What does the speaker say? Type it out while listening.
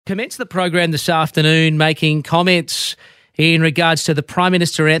commenced the program this afternoon making comments in regards to the Prime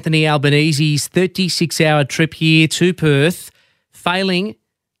Minister Anthony Albanese's 36-hour trip here to Perth, failing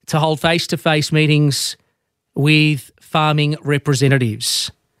to hold face-to-face meetings with farming representatives.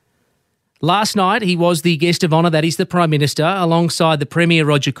 Last night, he was the guest of honour, that is the Prime Minister, alongside the Premier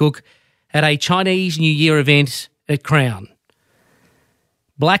Roger Cook at a Chinese New Year event at Crown.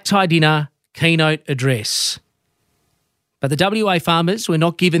 Black tie dinner, keynote address. But the WA farmers were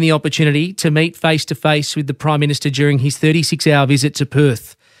not given the opportunity to meet face-to-face with the Prime Minister during his 36-hour visit to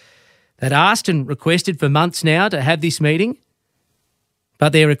Perth. They'd asked and requested for months now to have this meeting,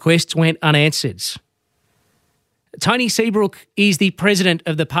 but their requests went unanswered. Tony Seabrook is the president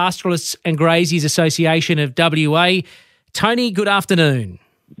of the Pastoralists and Graziers Association of WA. Tony, good afternoon.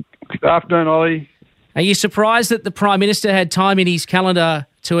 Good afternoon, Ollie. Are you surprised that the Prime Minister had time in his calendar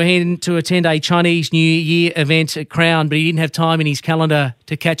to attend a Chinese New Year event at Crown, but he didn't have time in his calendar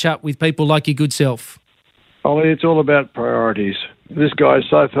to catch up with people like your good self? Ollie, it's all about priorities. This guy is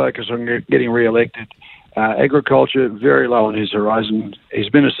so focused on getting re-elected. Agriculture, very low on his horizon.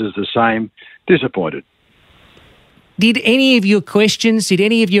 His minister's the same. Disappointed. Did any of your questions, did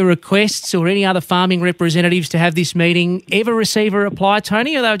any of your requests or any other farming representatives to have this meeting ever receive a reply,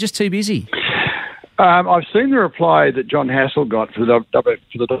 Tony, or they were just too busy? I've seen the reply that John Hassel got for the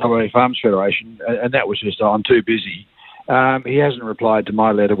WA Farms Federation, and that was just, I'm too busy. He hasn't replied to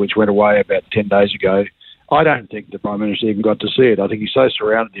my letter, which went away about 10 days ago. I don't think the Prime Minister even got to see it. I think he's so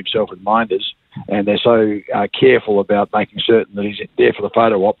surrounded himself with minders, and they're so careful about making certain that he's there for the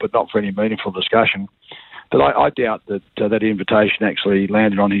photo op, but not for any meaningful discussion, that I doubt that that invitation actually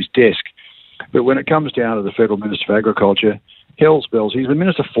landed on his desk. But when it comes down to the Federal Minister for Agriculture, hell's bells, he's the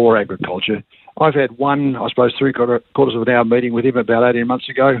Minister for Agriculture. I've had one, I suppose, three-quarters of an hour meeting with him about 18 months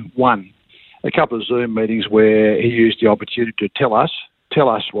ago. One. A couple of Zoom meetings where he used the opportunity to tell us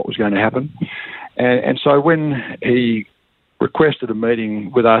what was going to happen. And so when he requested a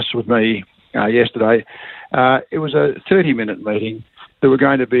meeting with me yesterday, it was a 30-minute meeting. There were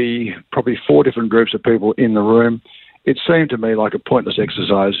going to be probably 4 different groups of people in the room. It seemed to me like a pointless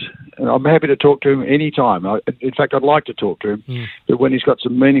exercise. And I'm happy to talk to him any time. In fact, I'd like to talk to him. But when he's got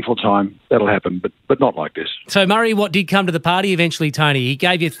some meaningful time, that'll happen, but not like this. So, Murray, what did come to the party eventually, Tony? He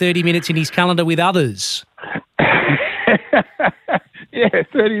gave you 30 minutes in his calendar with others. Yeah,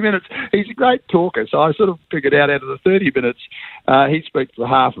 30 minutes. He's a great talker, so I sort of figured out of the 30 minutes, he'd speak for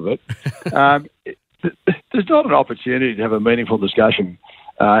half of it. There's not an opportunity to have a meaningful discussion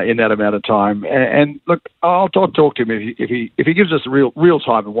in that amount of time. And look, I'll talk to him if he gives us real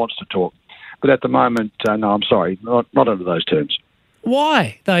time and wants to talk. But at the moment, no, I'm sorry, not under those terms.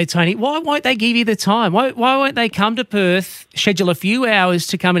 Why, though, Tony? Why won't they give you the time? Why won't they come to Perth, schedule a few hours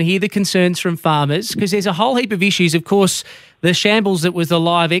to come and hear the concerns from farmers? Because there's a whole heap of issues. Of course, the shambles that was the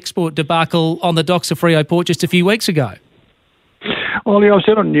live export debacle on the docks of Freo Port just a few weeks ago. Well, I've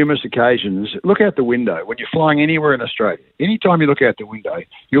said on numerous occasions, look out the window. When you're flying anywhere in Australia, any time you look out the window,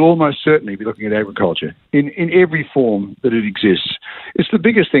 you'll almost certainly be looking at agriculture in every form that it exists. It's the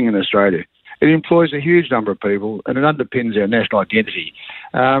biggest thing in Australia. It employs a huge number of people and it underpins our national identity.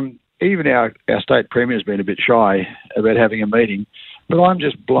 Even our state premier has been a bit shy about having a meeting, but I'm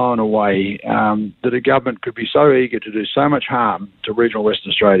just blown away that a government could be so eager to do so much harm to regional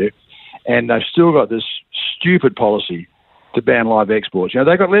Western Australia, and they've still got this stupid policy to ban live exports.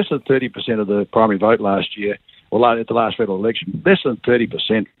 They got less than 30% of the primary vote last year, or at the last federal election. Less than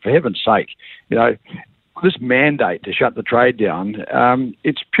 30%, for heaven's sake. This mandate to shut the trade down,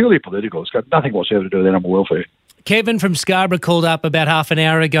 it's purely political. It's got nothing whatsoever to do with animal welfare. Kevin from Scarborough called up about half an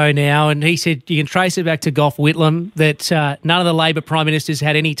hour ago now, and he said you can trace it back to Gough Whitlam, that none of the Labor Prime Ministers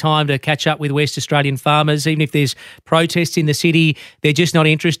had any time to catch up with West Australian farmers. Even if there's protests in the city, they're just not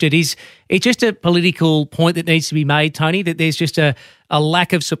interested. It's just a political point that needs to be made, Tony, that there's just a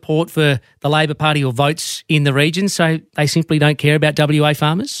lack of support for the Labor Party or votes in the region, so they simply don't care about WA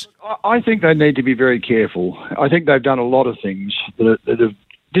farmers? I think they need to be very careful. I think they've done a lot of things that have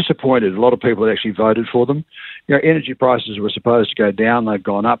disappointed a lot of people that actually voted for them. Energy prices were supposed to go down, they've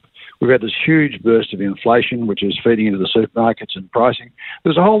gone up. We've had this huge burst of inflation, which is feeding into the supermarkets and pricing.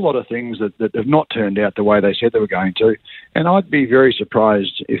 There's a whole lot of things that have not turned out the way they said they were going to. And I'd be very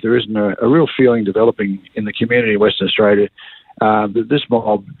surprised if there isn't a real feeling developing in the community of Western Australia that this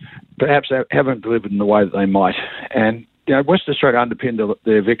mob perhaps haven't delivered in the way that they might. And Western Australia underpinned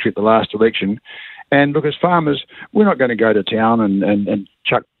their victory at the last election. And look, as farmers, we're not going to go to town and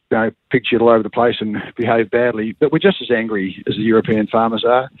chuck pig shit all over the place and behave badly, but we're just as angry as the European farmers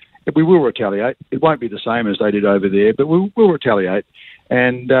are. We will retaliate. It won't be the same as they did over there, but we'll retaliate.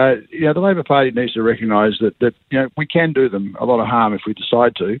 And, the Labor Party needs to recognise that we can do them a lot of harm if we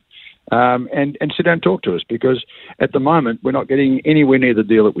decide to, and sit down and talk to us, because at the moment we're not getting anywhere near the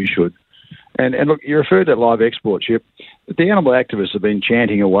deal that we should. And look, you referred to live export, Chip. The animal activists have been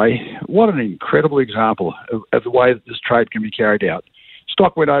chanting away. What an incredible example of the way that this trade can be carried out.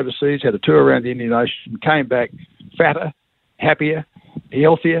 Stock went overseas, had a tour around the Indian Ocean, came back fatter, happier,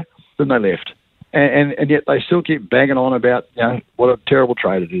 healthier than they left. And yet they still keep banging on about what a terrible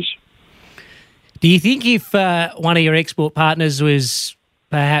trade it is. Do you think if one of your export partners was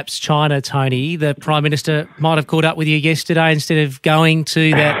perhaps China, Tony, the Prime Minister might have caught up with you yesterday instead of going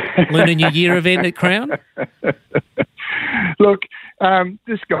to that Lunar New Year event at Crown? Look,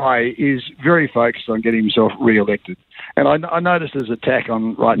 this guy is very focused on getting himself re-elected. And I noticed there's an attack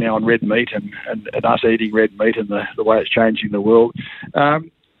right now on red meat and us eating red meat and the way it's changing the world.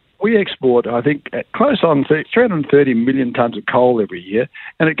 We export, I think, close on 330 million tonnes of coal every year,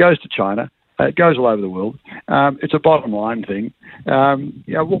 and it goes to China. It goes all over the world. It's a bottom line thing.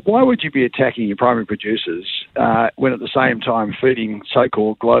 Why would you be attacking your primary producers when at the same time feeding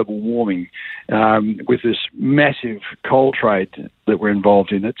so-called global warming with this massive coal trade that we're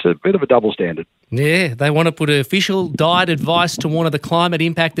involved in? It's a bit of a double standard. Yeah, they want to put official diet advice to warn of the climate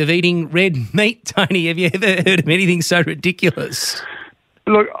impact of eating red meat, Tony. Have you ever heard of anything so ridiculous?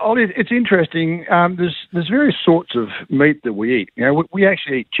 Look, Ollie, it's interesting. There's various sorts of meat that we eat. We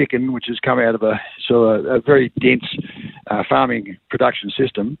actually eat chicken, which has come out of a very dense farming production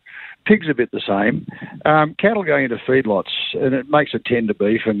system. Pigs are a bit the same. Cattle going into feedlots, and it makes it tender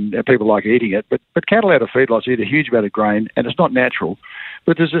beef, and people like eating it. But cattle out of feedlots eat a huge amount of grain, and it's not natural.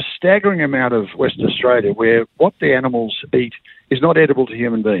 But there's a staggering amount of Western Australia where what the animals eat is not edible to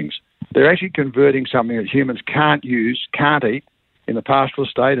human beings. They're actually converting something that humans can't use, can't eat, in the pastoral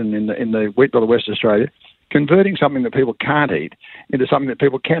state and in the wheat belt of Western Australia, converting something that people can't eat into something that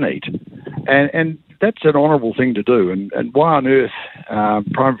people can eat. And that's an honourable thing to do. And why on earth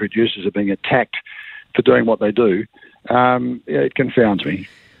primary producers are being attacked for doing what they do, it confounds me.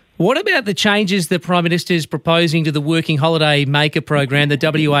 What about the changes the Prime Minister is proposing to the Working Holiday Maker program, the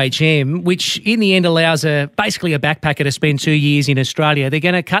WHM, which in the end allows basically a backpacker to spend 2 years in Australia? They're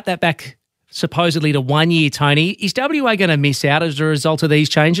going to cut that back supposedly to 1 year, Tony. Is WA going to miss out as a result of these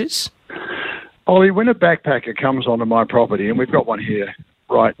changes? Ollie, when a backpacker comes onto my property, and we've got one here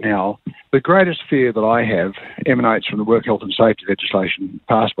right now, the greatest fear that I have emanates from the work health and safety legislation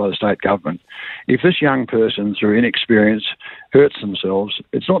passed by the state government. If this young person, through inexperience, hurts themselves,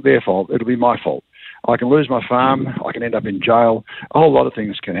 it's not their fault, it'll be my fault. I can lose my farm, I can end up in jail, a whole lot of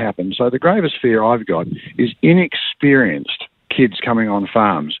things can happen. So the gravest fear I've got is inexperienced kids coming on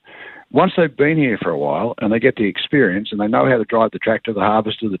farms. Once they've been here for a while and they get the experience and they know how to drive the tractor, the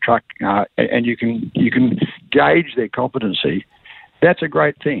harvester, the truck, and you can gauge their competency, that's a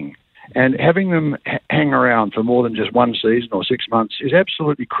great thing. And having them hang around for more than just one season or 6 months is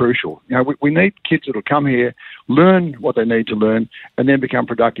absolutely crucial. We need kids that will come here, learn what they need to learn, and then become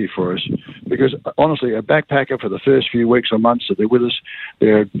productive for us. Because honestly, a backpacker for the first few weeks or months that they're with us,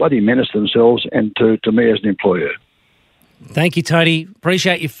 they're a bloody menace to themselves and to me as an employer. Thank you, Tony.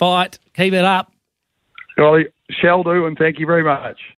 Appreciate your fight. Keep it up. Well, shall do, and thank you very much.